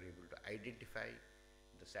 you are able to identify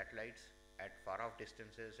the satellites at far off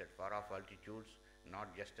distances, at far off altitudes,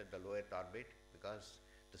 not just at the low Earth orbit, because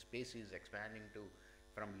the space is expanding to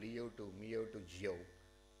from LEO to MEO to GEO,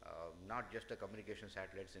 not just the communication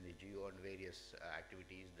satellites in the GEO and various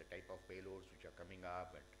activities, the type of payloads which are coming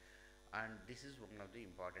up, and this is one of the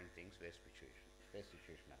important things, space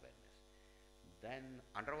situation awareness. Then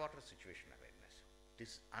underwater situation awareness.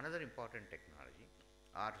 This another important technology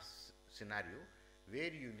or scenario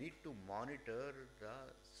where you need to monitor the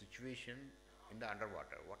situation in the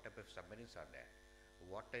underwater. What type of submarines are there?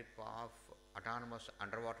 What type of autonomous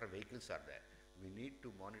underwater vehicles are there? We need to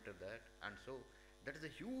monitor that, and so that is a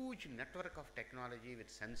huge network of technology with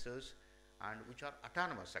sensors and which are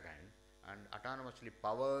autonomous again and autonomously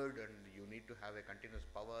powered, and you need to have a continuous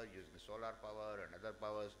power using solar power and other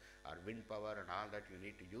powers or wind power and all that. You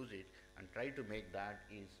need to use it and try to make that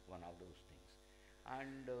is one of those things.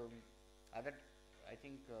 And other, I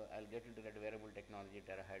think I'll get into that wearable technology,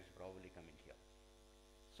 terahertz probably coming here.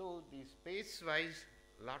 So the space wise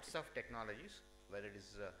lots of technologies, whether it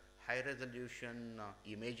is high resolution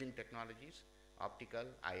imaging technologies, optical,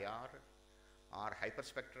 IR, or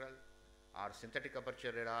hyperspectral, or synthetic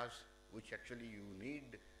aperture radars, which actually you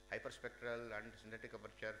need hyperspectral and synthetic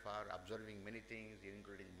aperture for observing many things,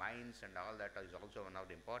 including mines and all that is also one of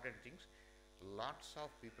the important things. Lots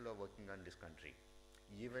of people are working on this country.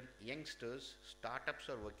 Even youngsters,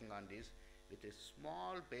 startups are working on this with a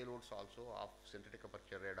small payloads also of synthetic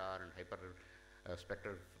aperture radar and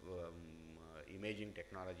hyperspectral imaging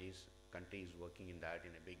technologies. Country is working in that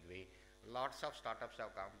in a big way. Lots of startups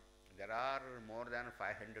have come. There are more than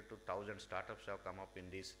 500 to 1,000 startups have come up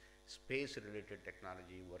in this space related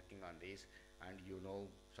technology working on this, and you know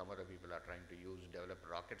some other people are trying to develop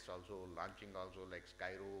rockets also, launching also like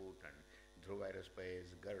Skyroot and Dhruv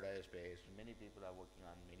Aerospace, Garuda Aerospace. Many people are working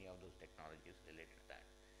on many of those technologies related to that.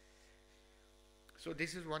 So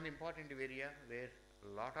this is one important area where a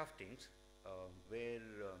lot of things, where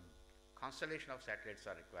constellation of satellites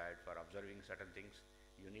are required for observing certain things.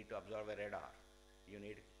 You need to observe a radar. You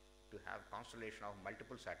need to have constellation of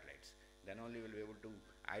multiple satellites. Then only will be able to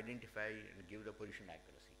identify and give the position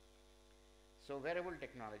accuracy. So wearable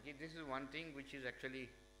technology, this is one thing which is actually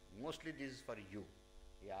mostly this is for you.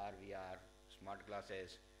 AR, VR, smart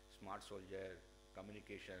glasses, smart soldier,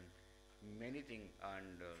 communication, many things,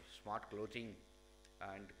 and smart clothing.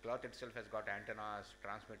 And cloth itself has got antennas,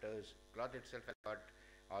 transmitters. Cloth itself has got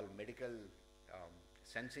all medical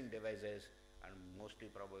sensing devices, and mostly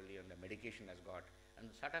probably on the medication has got. And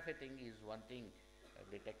sort of a thing is one thing,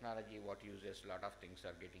 the technology what uses, lot of things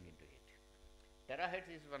are getting into it. Terahertz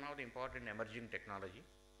is one of the important emerging technology,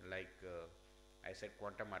 like I said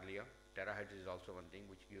quantum earlier. Terahertz is also one thing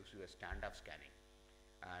which gives you a standoff scanning,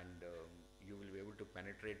 and you will be able to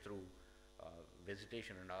penetrate through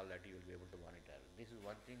vegetation and all that. You will be able to monitor. This is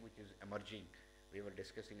one thing which is emerging. We were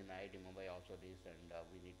discussing in Iit Bombay also this, and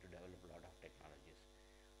we need to develop a lot of technologies.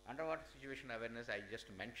 Underwater situation awareness, I just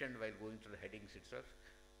mentioned while going through the headings itself.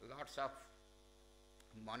 Lots of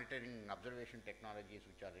monitoring observation technologies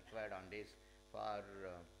which are required on this for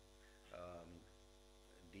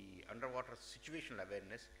the underwater situational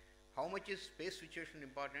awareness. How much is space situation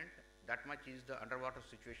important? That much is the underwater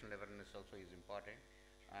situational awareness also is important.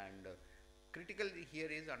 And critical here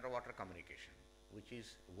is underwater communication, which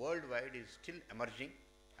is worldwide is still emerging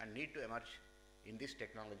and need to emerge in these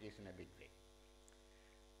technologies in a big way.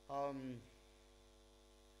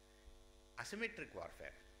 Asymmetric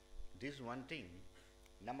warfare, this is one thing.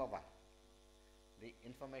 Number one, the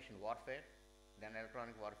information warfare, then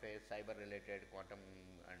electronic warfare, cyber related, quantum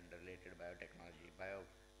and related biotechnology,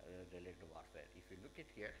 related warfare. If you look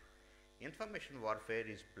at here, information warfare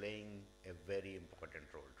is playing a very important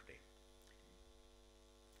role today.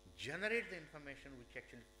 Generate the information which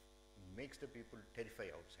actually makes the people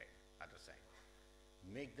terrify outside, other side,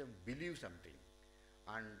 make them believe something,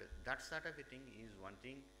 and that sort of a thing is one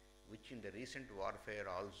thing which in the recent wars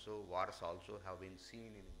also have been seen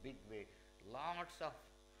in a big way. Lots of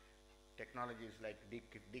technologies like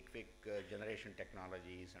deepfake generation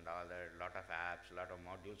technologies and all that, lot of apps, lot of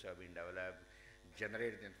modules have been developed,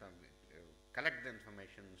 generate the collect the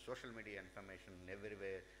information, social media information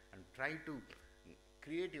everywhere, and try to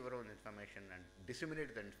create your own information and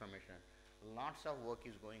disseminate the information. lots of work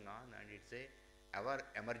is going on, and it's a ever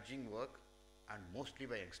emerging work, and mostly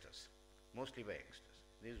by youngsters. Mostly by youngsters.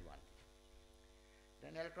 This is one.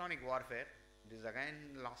 Then electronic warfare. This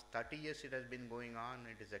again last 30 years it has been going on.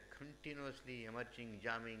 It is a continuously emerging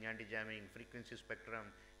jamming, anti-jamming, frequency spectrum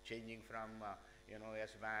changing from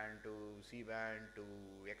S-band to C-band to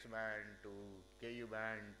X-band to Ku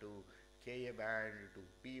band to Ka band to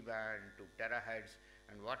P band to terahertz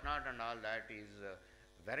and whatnot, and all that is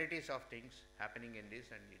varieties of things happening in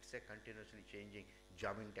this, and it's a continuously changing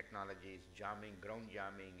jamming technologies, jamming, ground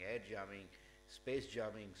jamming, air jamming,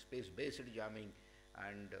 space-based jamming,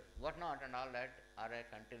 and whatnot, and all that are a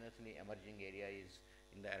continuously emerging area is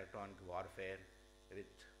in the electronic warfare with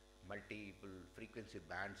multiple frequency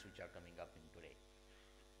bands which are coming up in today.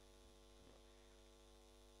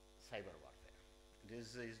 Cyber warfare.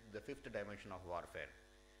 This is the fifth dimension of warfare,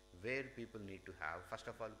 where people need to have, first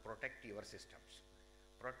of all, protect your systems,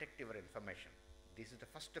 protect your information. This is the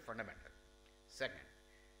first fundamental. Second,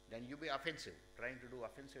 then you be offensive, trying to do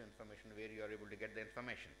offensive information where you are able to get the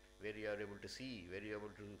information, where you are able to see, where you are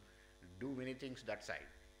able to do many things that side.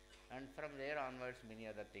 And from there onwards, many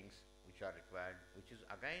other things which are required, which is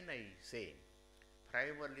again I say,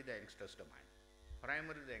 primarily the youngsters domain.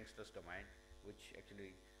 Primarily the youngsters domain, which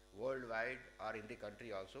actually worldwide or in the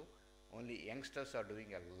country also, only youngsters are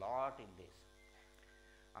doing a lot in this.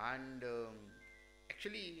 And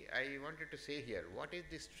actually, I wanted to say here, what is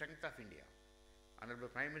the strength of India? Honorable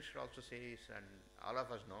Prime Minister also says, and all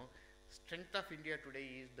of us know, strength of India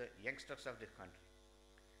today is the youngsters of this country.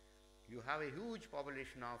 You have a huge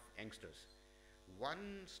population of youngsters.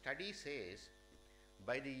 One study says,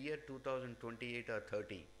 by the year 2028 or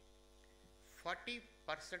 30, 40%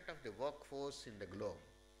 of the workforce in the globe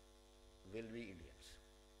will be Indians.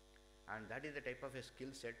 And that is the type of a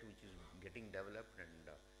skill set which is getting developed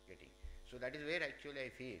and getting. So that is where actually I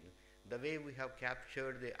feel the way we have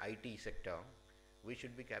captured the IT sector, we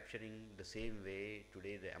should be capturing the same way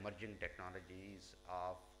today the emerging technologies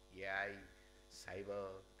of AI,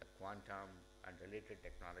 cyber, the quantum and related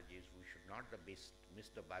technologies. We should not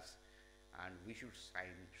miss the bus, and we should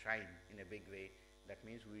shine in a big way. That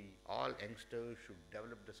means we all youngsters should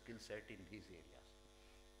develop the skill set in these areas.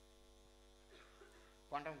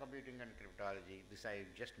 Quantum computing and cryptology, this I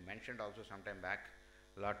just mentioned also some time back.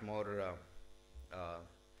 A lot more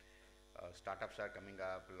startups are coming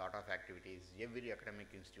up, a lot of activities. Every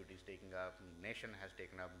academic institute is taking up, nation has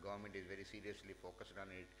taken up, government is very seriously focused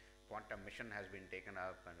on it. Quantum mission has been taken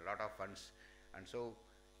up and a lot of funds. And so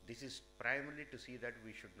this is primarily to see that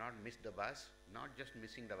we should not miss the bus, not just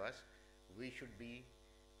missing the bus, we should be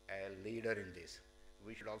a leader in this.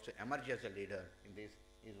 We should also emerge as a leader in this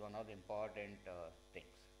is one of the important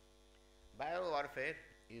things. Biowarfare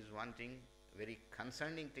is one thing, very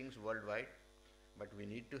concerning things worldwide, but we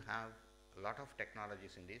need to have a lot of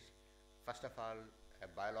technologies in this. First of all, a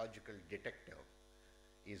biological detector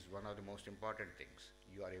is one of the most important things.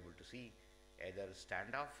 You are able to see either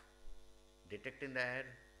standoff, detect in the air,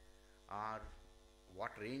 or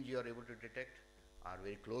what range you are able to detect, or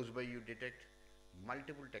very close by you detect.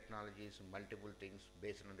 Multiple technologies, multiple things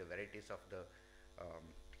based on the varieties of the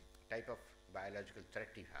type of biological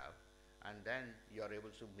threat you have, and then you are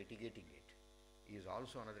able to mitigating it is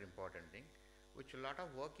also another important thing, which a lot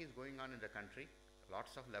of work is going on in the country.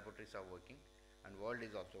 Lots of laboratories are working and world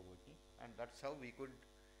is also working, and that's how we could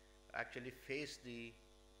actually face the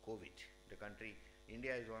COVID. The country,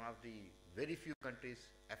 India is one of the very few countries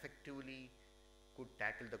effectively could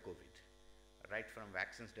tackle the COVID, right from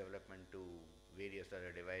vaccines development to various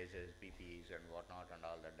other devices, PPEs and whatnot and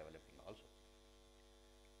all that developing also.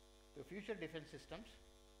 The future defense systems,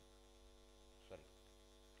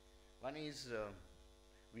 one is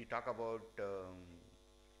we talk about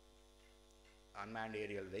unmanned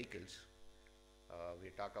aerial vehicles. We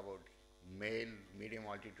talk about medium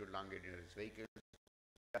altitude, long endurance vehicles,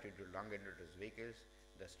 altitude, long endurance vehicles,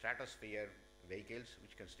 the stratosphere vehicles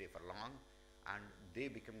which can stay for long, and they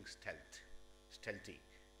becoming stealthy.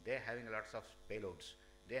 They're having lots of payloads.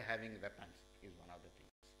 They're having weapons is one of the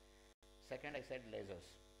things. Second, I said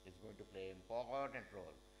lasers is going to play an important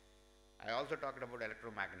role. I also talked about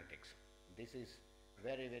electromagnetics. This is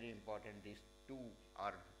very, very important. These two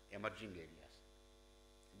are emerging areas.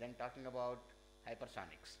 Then talking about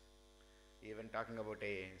hypersonics, even talking about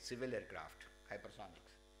a civil aircraft,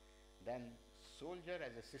 hypersonics. Then soldier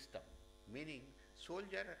as a system, meaning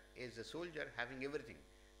soldier is a soldier having everything,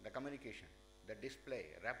 the communication, the display,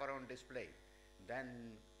 wraparound display, then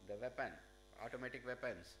the weapon, automatic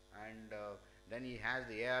weapons, and then he has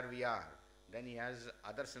the AR, VR, then he has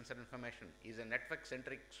other sensor information. He is a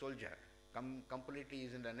network-centric soldier, completely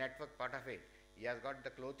is in the network part of it. He has got the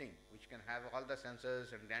clothing which can have all the sensors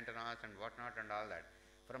and antennas and whatnot and all that.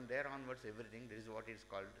 From there onwards, everything, this is what is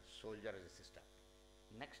called soldier as a system.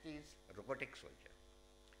 Next is robotic soldier.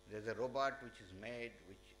 There is a robot which is made,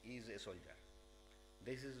 which is a soldier.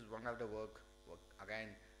 This is one of the work again,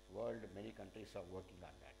 world, many countries are working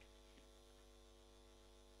on that.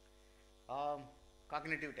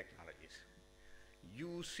 Cognitive technologies.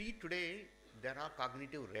 You see today there are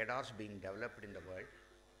cognitive radars being developed in the world.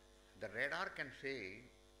 The radar can say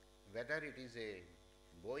whether it is a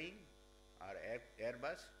Boeing or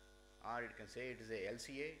Airbus, or it can say it is a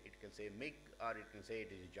LCA, it can say MiG, or it can say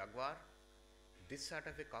it is a Jaguar. This sort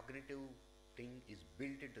of a cognitive thing is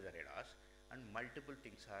built into the radars, and multiple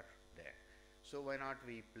things are there. So why not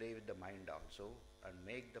we play with the mind also and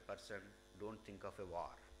make the person don't think of a war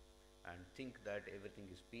and think that everything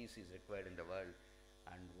is peace is required in the world,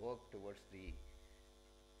 and work towards the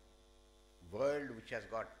world which has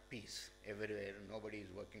got peace everywhere. Nobody is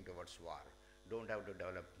working towards war. Don't have to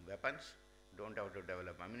develop weapons, don't have to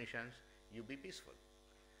develop ammunitions, you be peaceful.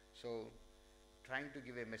 So trying to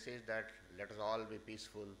give a message that let us all be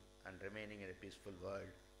peaceful and remaining in a peaceful world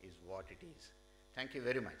is what it is. Thank you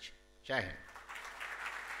very much. Jai Hind.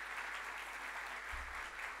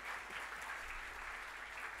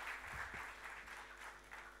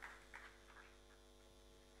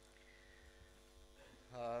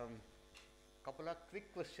 Couple of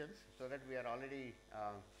quick questions, so that we are already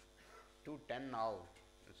 2:10 now.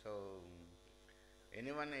 So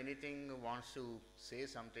anyone, anything wants to say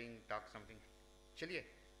something, talk something? Chaliye,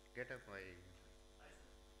 get up.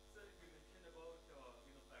 Sir, you mentioned about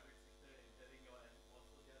private sector entering and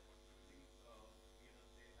also they are contributing.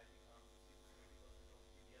 They I think around 60 to 70% of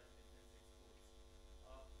India's defense exports.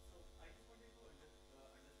 So I just wanted to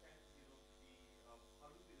understand the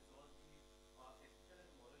how do we resolve the ethical and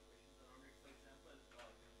moral questions around it. For example,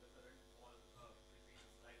 the current war between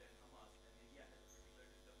Israel and Hamas, and India has a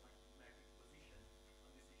particular diplomatic position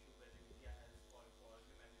on this issue, wherein India has called for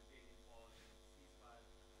humanitarian pause and ceasefire,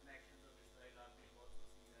 and actions of Israel are being also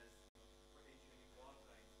seen as potentially war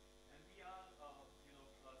crimes. And we are,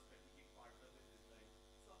 a strategic partner with Israel.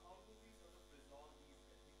 So how do we sort of resolve these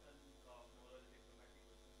ethical, moral, diplomatic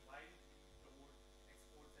questions while we promote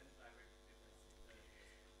exports and private defense sector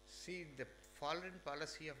investment? See, the foreign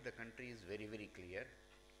policy of the country is very, very clear.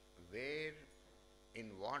 Where,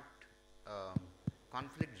 in what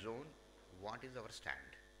conflict zone, what is our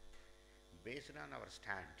stand? Based on our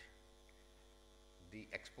stand, the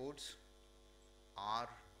exports are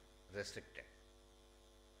restricted.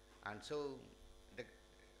 And so the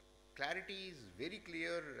clarity is very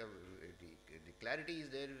clear, the clarity is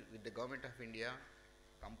there with the government of India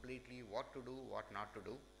completely what to do, what not to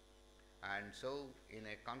do. And so in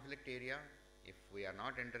a conflict area, if we are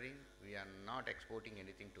not entering, we are not exporting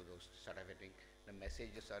anything to those sort of a thing, the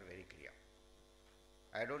messages are very clear.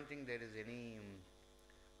 I don't think there is any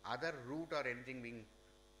other route or anything being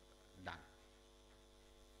done.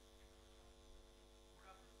 Good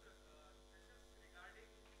afternoon, sir. This is regarding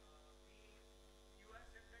you have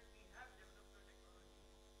said that we have developed the technology.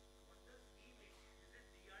 So what does we make? Is it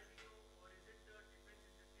DRDO or is it the defense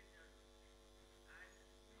industry they are doing? And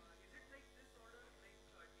is it like this order, like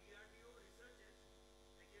DRDO researches,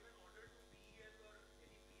 they give an order to BEL or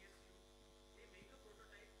any PSU, they make a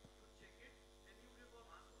prototype, you check it, then you give a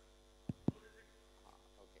mass order. How does it work?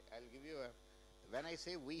 Okay, I'll give you a, when I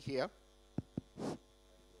say we here,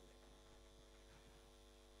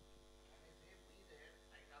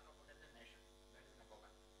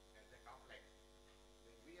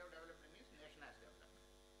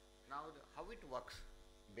 now how it works,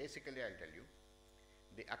 basically I'll tell you.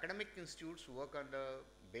 The academic institutes work on the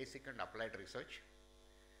basic and applied research.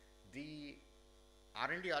 The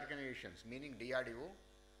R&D organizations, meaning DRDO,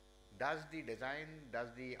 does the design, does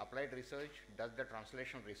the applied research, does the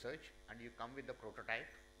translational research, and you come with the prototype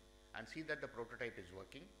and see that the prototype is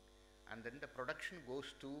working, and then the production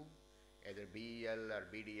goes to either BEL or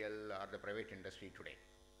BDL or the private industry today.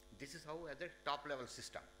 This is how as a top level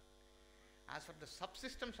system. As far as the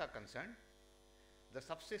subsystems are concerned, the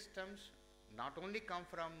subsystems not only come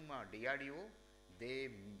from DRDO, they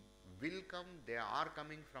will come, they are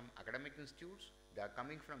coming from academic institutes, they are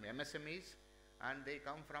coming from MSMEs, and they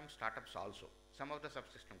come from startups also, some of the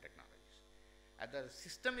subsystem technologies. As the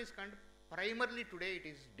system is primarily today it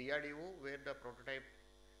is DRDO where the prototype,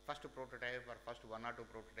 first prototype or first one or two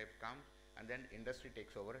prototype comes, and then industry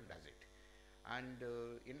takes over and does it. And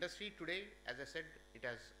industry today, as I said, it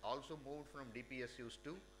has also moved from DPSUs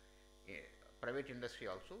to private industry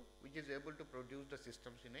also, which is able to produce the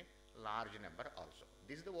systems in a large number also.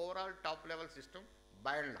 This is the overall top level system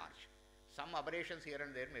by and large. Some aberrations here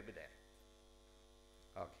and there may be there.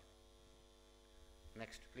 Okay.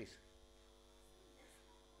 Next, please.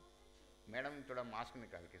 Madam, thoda mask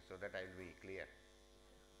nikal ke so that I will be clear.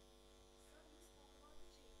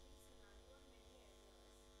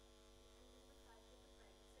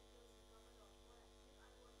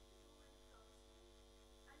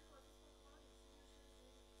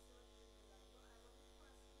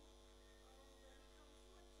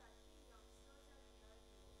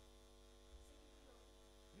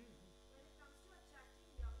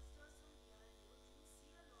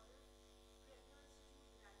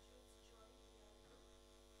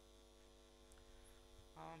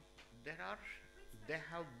 Um, there are, there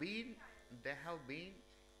have been, there have been,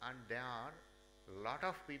 and there are lot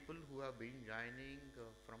of people who have been joining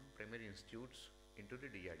from primary institutes into the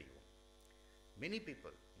DRDO. Many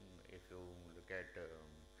people, if you look at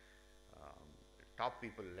top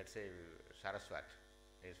people, let's say Saraswat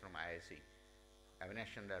is from IIC,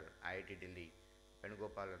 Avinash Chandar, IIT Delhi,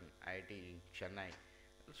 Venugopalan, IIT Chennai.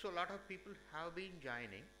 So a lot of people have been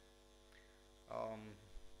joining. Um,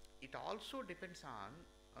 it also depends on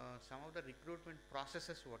some of the recruitment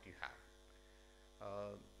processes what you have.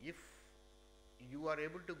 If you are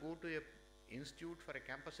able to go to a institute for a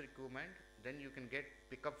campus recruitment, then you can get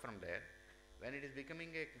pick up from there. When it is becoming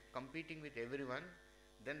a competing with everyone,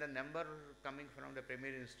 then the number coming from the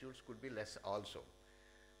premier institutes could be less also.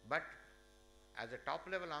 But as a top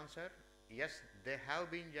level answer, yes, they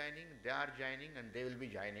have been joining, they are joining, and they will be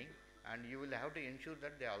joining, and you will have to ensure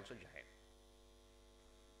that they also join.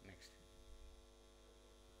 Next.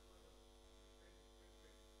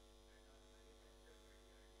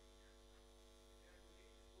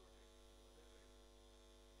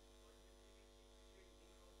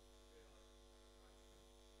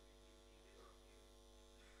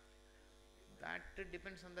 That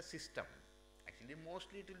depends on the system. Actually,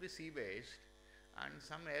 mostly it will be sea based, and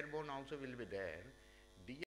some airborne also will be there.